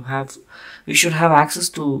portal.azure.com, and you should have access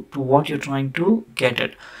to what you're trying to get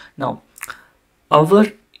it. Now our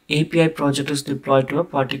API project is deployed to a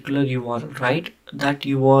particular URL, right? That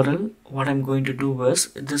URL, what I'm going to do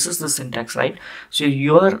is, this is the syntax, right? So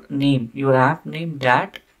your name, your app name,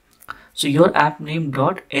 that, so your app name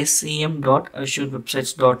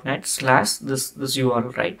 .scm.azurewebsites.net / this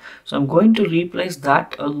URL, right? So I'm going to replace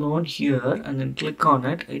that alone here and then click on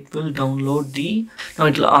it. It will download now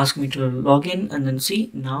it will ask me to log in, and then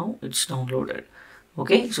see, now it's downloaded.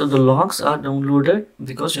 Okay, so the logs are downloaded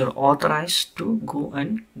because you're authorized to go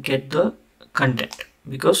and get the content,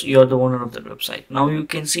 because you're the owner of the website. Now you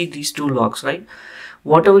can see these two logs, right?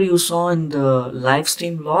 Whatever you saw in the live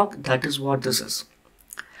stream log, that is what this is.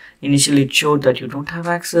 Initially it showed that you don't have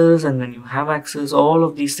access, and then you have access. All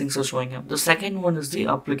of these things are showing up. The second one is the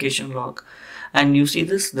application log, and you see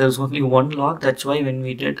this, there's only one log. That's why when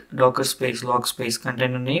we did docker space log space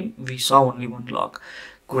container name, we saw only one log.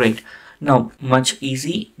 Great. Now much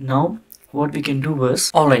easy. Now what we can do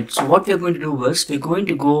is, alright, so what we're going to do is, we're going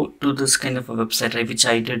to go to this kind of a website, right, which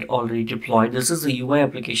I did already deploy. This is the UI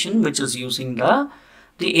application which is using the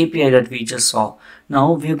API that we just saw.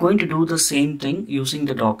 Now we are going to do the same thing using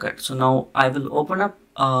the Docker. So now I will open up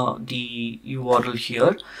the URL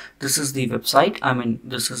here. This is the website. I mean,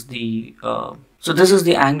 this is the so this is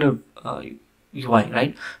the Angular UI,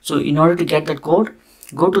 right? So in order to get that code,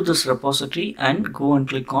 go to this repository and go and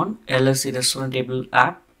click on LSA restaurant table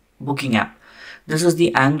app booking app. This is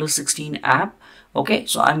the Angular 16 app. Okay,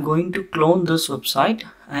 so I'm going to clone this website,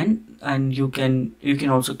 and you can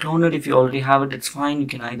also clone it. If you already have it, it's fine. You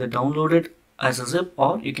can either download it as a zip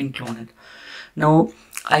or you can clone it. Now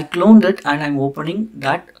I cloned it and I'm opening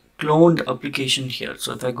that cloned application here.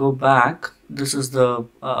 So if I go back, this is the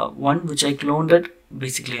one which I cloned it.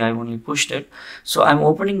 Basically I only pushed it. So I'm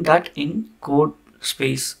opening that in code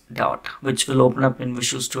space dot, which will open up in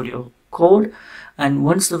Visual Studio code. And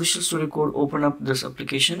once the Visual Studio Code open up this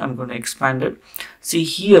application, I'm going to expand it. See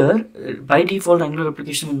here, by default, Angular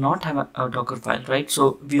application will not have a Docker file, right?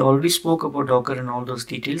 So we already spoke about Docker and all those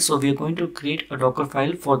details. So we are going to create a Docker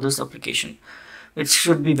file for this application. It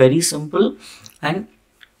should be very simple, and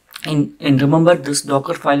remember, this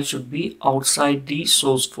Docker file should be outside the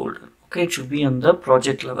source folder. Okay, it should be on the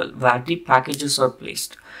project level where the packages are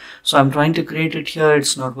placed. So I'm trying to create it here,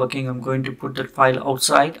 it's not working. I'm going to put that file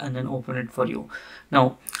outside and then open it for you.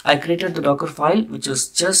 Now I created the Docker file which is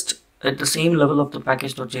just at the same level of the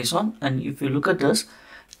package.json, and if you look at this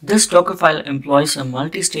Docker file employs a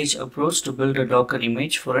multi-stage approach to build a Docker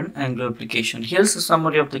image for an Angular application. Here's a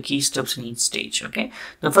summary of the key steps in each stage. Okay,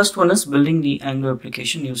 the first one is building the Angular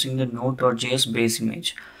application using the node.js base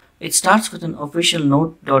image. It starts with an official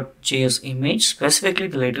node.js image, specifically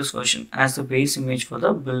the latest version, as the base image for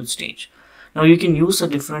the build stage. Now you can use a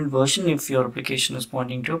different version if your application is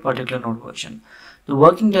pointing to a particular node version. The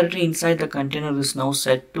working directory inside the container is now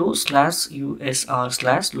set to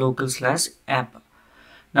 /usr/local/app.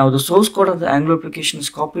 Now the source code of the Angular application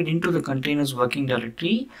is copied into the container's working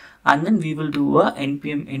directory, and then we will do a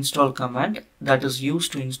npm install command that is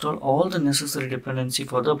used to install all the necessary dependency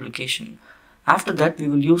for the application. After that, we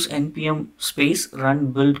will use npm space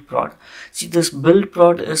run build prod. See, this build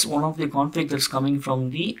prod is one of the config that's coming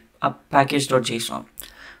from the package.json.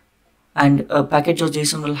 And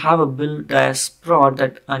package.json will have a build as prod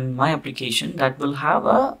that on my application that will have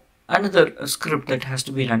another script that has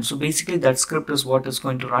to be run. So basically that script is what is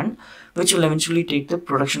going to run, which will eventually take the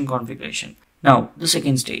production configuration. Now the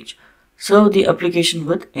second stage, serve the application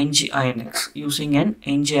with nginx using an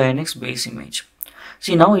nginx base image.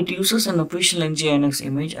 See, now it uses an official nginx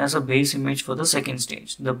image as a base image for the second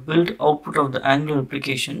stage. The build output of the Angular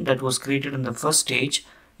application that was created in the first stage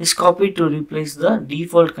is copied to replace the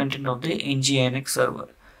default content of the nginx server.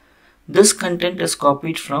 This content is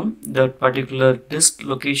copied from the particular dist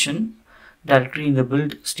location directory in the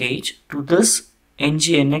build stage to this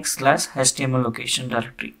nginx/html location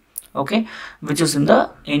directory, okay, which is in the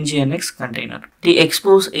nginx container. The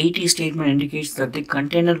expose 80 statement indicates that the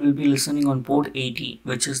container will be listening on port 80,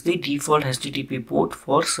 which is the default HTTP port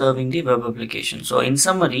for serving the web application. So in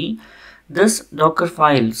summary, this Docker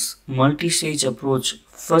file's multi-stage approach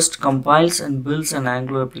first compiles and builds an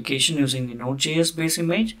Angular application using the Node.js base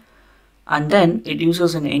image, and then it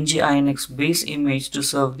uses an nginx base image to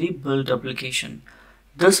serve the build application.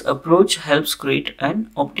 This approach helps create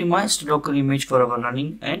an optimized Docker image for our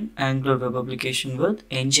running an Angular web application with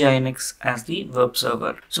nginx as the web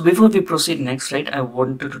server. So before we proceed next, right, I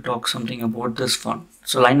wanted to talk something about this font.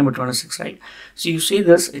 So line number 26, right? So you see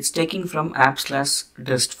this, it's taking from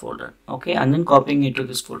app/dist folder, okay, and then copying it to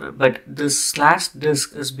this folder. But this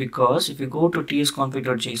 /disk is because if you go to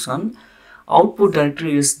tsconfig.json, output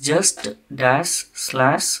directory is just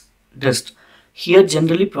 /dist. Here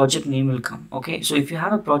generally project name will come, okay. So if you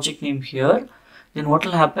have a project name here, then what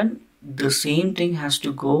will happen, the same thing has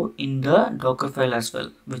to go in the Docker file as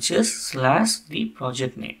well, which is /the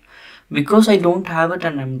project name. Because I don't have it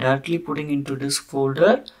and I'm directly putting into disk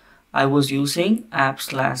folder, I was using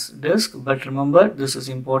app/disk, but remember this is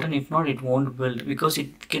important, if not it won't build because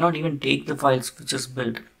it cannot even take the files which is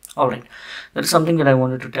built. Alright, that is something that I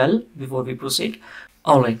wanted to tell before we proceed.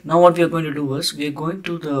 Alright, now what we are going to do is we are going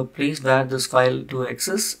to the place where this file do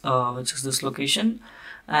exists, which is this location,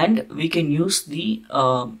 and we can use the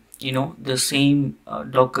the same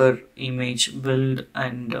Docker image build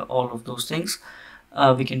and all of those things.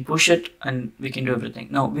 We can push it and we can do everything.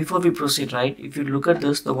 Now before we proceed, right, if you look at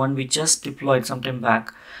this, the one we just deployed sometime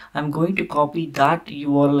back, I'm going to copy that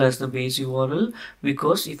URL as the base URL,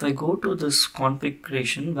 because if I go to this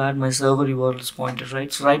configuration where my server URL is pointed,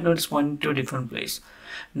 right, so right now it's pointing to a different place.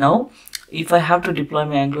 Now if I have to deploy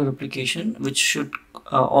my Angular application which should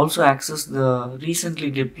also access the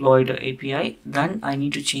recently deployed API, then I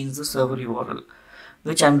need to change the server URL,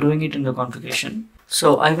 which I'm doing it in the configuration.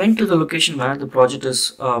 So I went to the location where the project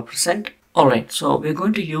is present. Alright, so we're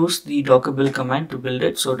going to use the docker build command to build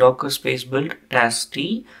it. So docker space build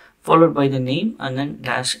 -t followed by the name and then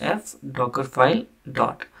 -f dockerfile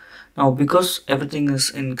dot. Now because everything is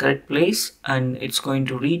in correct place and it's going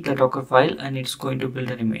to read the Docker file and it's going to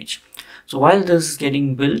build an image. So while this is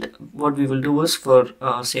getting built, what we will do is, for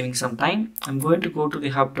saving some time, I'm going to go to the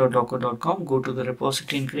hub.docker.com, go to the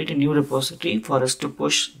repository and create a new repository for us to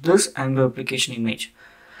push this Angular application image.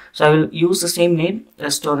 So I will use the same name,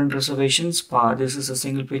 restaurant reservations spa. This is a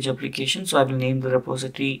single page application, so I will name the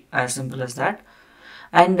repository as simple as that.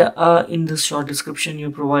 And in this short description,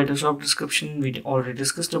 you provide a short description. We already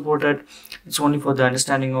discussed about it. It's only for the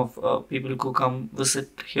understanding of people who come visit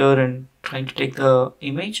here and trying to take the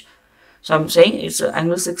image. So I'm saying it's an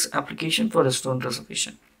Angular 6 application for restaurant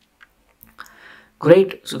reservation.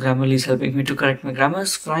 Great. So Grammarly is helping me to correct my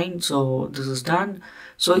grammars. Fine. So this is done.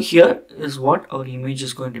 So here is what our image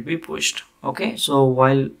is going to be pushed. Okay. So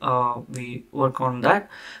while we work on that,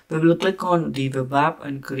 we will click on the web app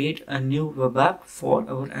and create a new web app for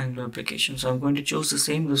our Angular application. So I'm going to choose the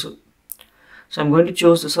same. So I'm going to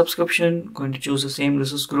choose the subscription. Going to choose the same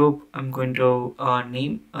resource group. I'm going to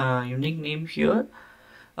name a unique name here,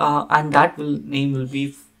 and that name will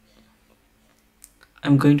be.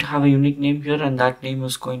 I'm going to have a unique name here, and that name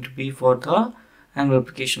is going to be for the Angular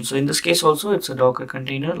application. So in this case also, it's a Docker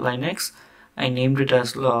container Linux. I named it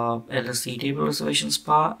as LSC table reservation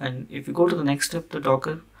spa. And if you go to the next step, the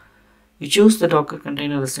Docker, you choose the Docker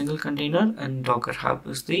container, the single container, and Docker hub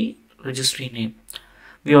is the registry name.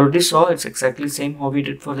 We already saw it's exactly the same how we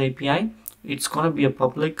did for the API. It's going to be a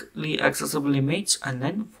publicly accessible image and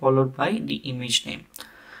then followed by the image name.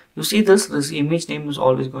 You see this image name is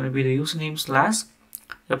always going to be the username /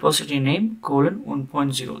 repository name :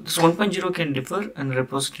 1.0. This 1.0 can differ and the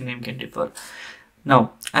repository name can differ.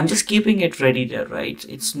 Now I'm just keeping it ready there, right?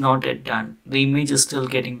 It's not yet done. The image is still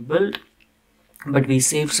getting built, but we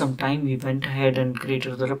saved some time. We went ahead and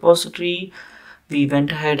created the repository. We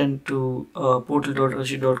went ahead and to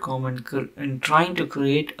portal.azure.com and trying to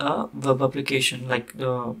create a web application like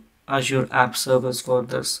the Azure App Service for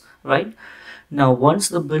this, right? Now once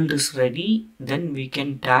the build is ready, then we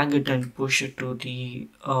can tag it and push it to the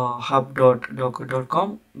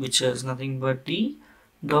hub.docker.com, which is nothing but the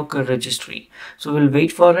Docker registry. So we'll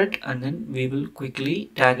wait for it and then we will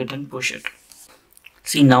quickly tag it and push it.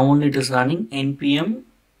 See, now only it is running npm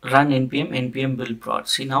run npm build prod.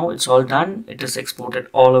 See, now it's all done. It is exported.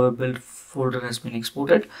 All our build folder has been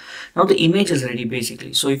exported. Now the image is ready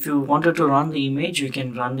basically. So if you wanted to run the image, you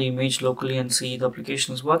can run the image locally and see the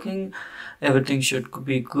application is working. Everything should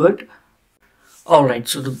be good. Alright,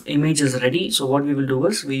 so the image is ready. So what we will do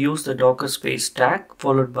is we use the docker space tag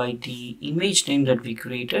followed by the image name that we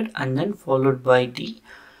created and then followed by the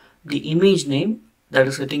image name that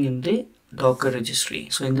is sitting in the Docker registry.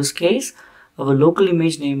 So in this case, our local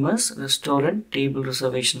image name is restaurant table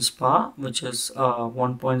reservation spa, which is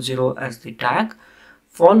 1.0 as the tag,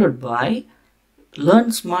 followed by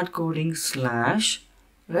learn smart coding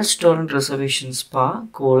 / restaurant reservation spa :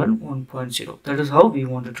 1.0. That is how we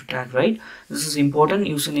wanted to tag, right? This is important.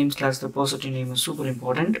 Username / repository name is super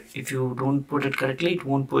important. If you don't put it correctly, it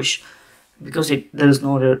won't push because there is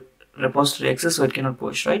no repository access, so it cannot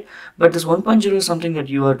push, right? But this 1.0 is something that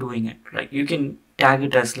you are doing it, right? You can tag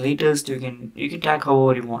it as latest. You can tag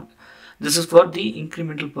however you want. This is for the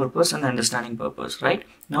incremental purpose and understanding purpose, right?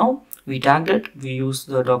 Now we tagged it. We use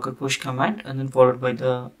the docker push command and then followed by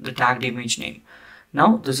the tagged image name.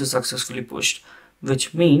 Now this is successfully pushed,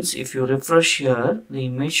 which means if you refresh here, the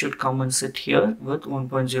image should come and sit here with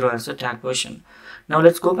 1.0 as the tag version. Now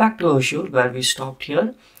let's go back to Azure where we stopped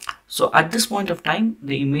here. So at this point of time,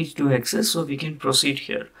 the image do exist, so we can proceed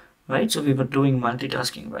here, right? So we were doing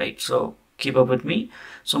multitasking, right? So keep up with me.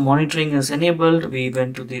 So monitoring is enabled. We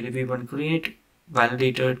went to the review and create,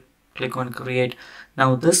 validated, click on create.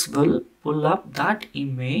 Now this will pull up that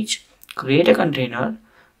image, create a container,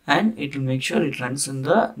 and it will make sure it runs in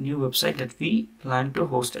the new website that we plan to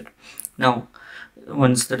host it. Now,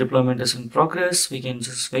 once the deployment is in progress, we can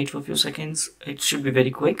just wait for a few seconds. It should be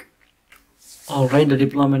very quick. Alright, the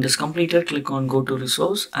deployment is completed. Click on go to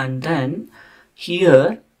resource and then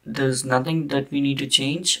here there's nothing that we need to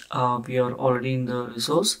change. We are already in the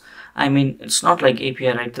resource. I mean, it's not like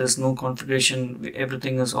API, right? There's no configuration.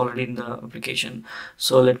 Everything is already in the application.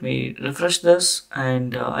 So let me refresh this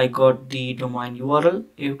and I got the domain URL.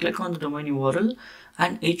 You click on the domain URL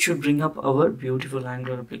and it should bring up our beautiful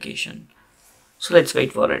Angular application. So let's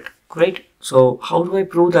wait for it. Great. So how do I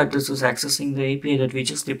prove that this is accessing the API that we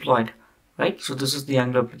just deployed? Right, so this is the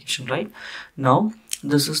Angular application, right? Now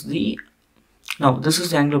this is the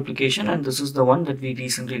Angular application and this is the one that we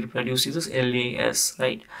recently deployed. You see this LAS,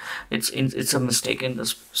 right? It's a mistake in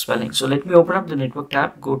this spelling. So let me open up the network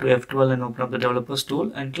tab, go to F12 and open up the developers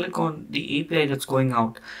tool and click on the API that's going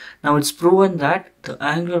out. Now it's proven that the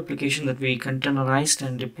Angular application that we containerized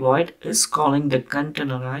and deployed is calling the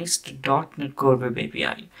containerized .NET Core Web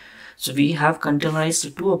API. So we have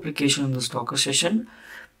containerized two applications in this Docker session.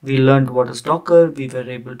 We learned what is Docker. We were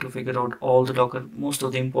able to figure out all the most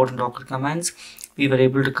of the important Docker commands. We were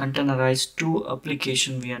able to containerize two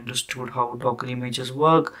applications. We understood how Docker images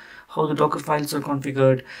work, how the Docker files are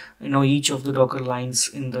configured, each of the Docker lines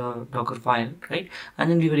in the Docker file, right? And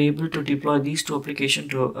then we were able to deploy these two applications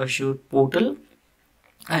to Azure portal,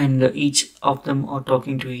 and each of them are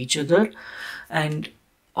talking to each other. And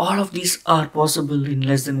All of these are possible in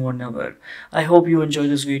less than 1 hour. I hope you enjoyed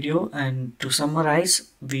this video, and to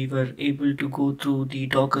summarize, we were able to go through the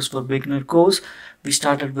Dockers for Beginner course. We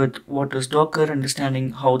started with what is Docker, understanding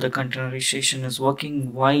how the containerization is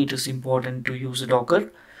working, why it is important to use a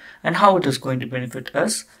Docker, and how it is going to benefit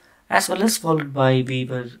us, as well as followed by we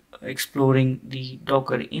were exploring the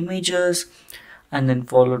Docker images, and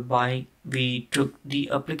then followed by we took the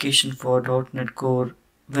application for .NET Core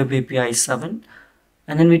Web API 7,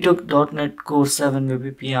 and then we took .NET Core 7 Web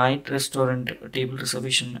API restaurant table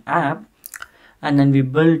reservation app, and then we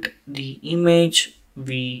built the image.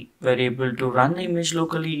 We were able to run the image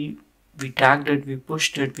locally, we tagged it, we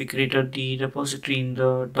pushed it, we created the repository in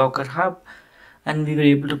the Docker Hub, and we were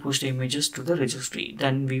able to push the images to the registry.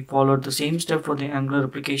 Then we followed the same step for the Angular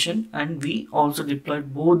application, and we also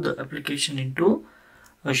deployed both the application into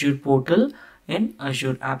Azure portal in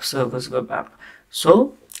Azure App Service Web App.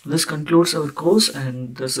 So this concludes our course,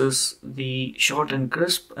 and this is the short and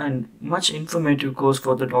crisp and much informative course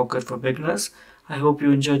for the Docker for beginners. I hope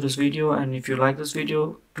you enjoyed this video, and if you like this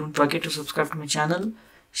video, don't forget to subscribe to my channel,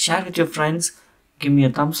 share with your friends, give me a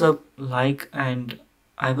thumbs up, like, and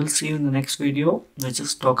I will see you in the next video, which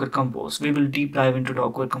is Docker Compose. We will deep dive into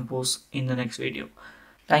Docker Compose in the next video.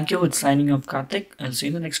 Thank you. It's signing off, Karthik. I'll see you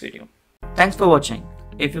in the next video. Thanks for watching.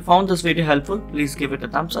 If you found this video helpful, please give it a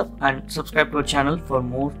thumbs up and subscribe to our channel for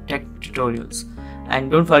more tech tutorials.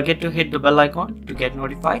 And don't forget to hit the bell icon to get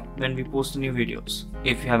notified when we post new videos.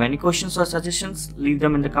 If you have any questions or suggestions, leave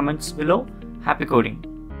them in the comments below. Happy coding!